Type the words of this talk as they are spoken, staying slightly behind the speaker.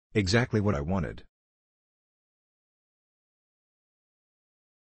Exactly what I wanted.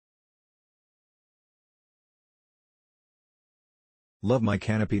 Love my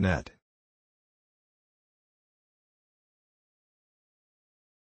Canopy net.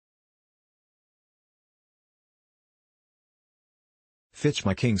 Fits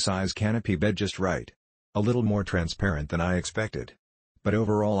my king-size canopy bed just right. A little more transparent than I expected. But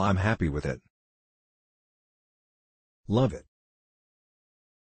overall I'm happy with it. Love it.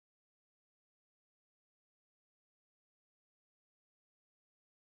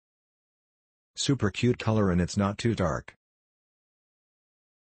 Super cute color and it's not too dark.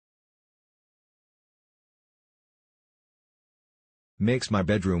 Makes my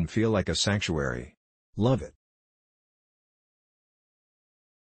bedroom feel like a sanctuary. Love it.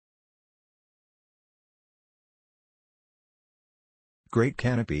 Great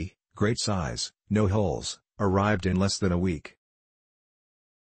canopy, great size, no holes, arrived in less than a week.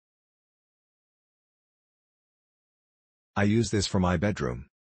 I use this for my bedroom.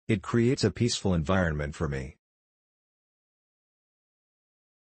 It creates a peaceful environment for me.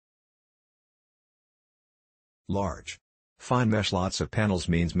 Large. Fine mesh, lots of panels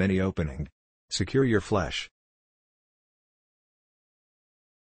means many opening. Secure your flesh.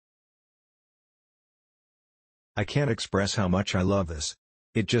 I can't express how much I love this.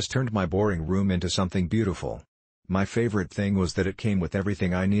 It just turned my boring room into something beautiful. My favorite thing was that it came with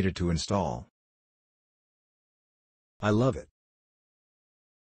everything I needed to install. I love it.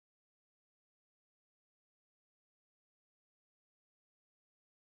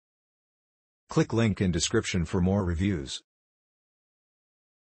 Click link in description for more reviews.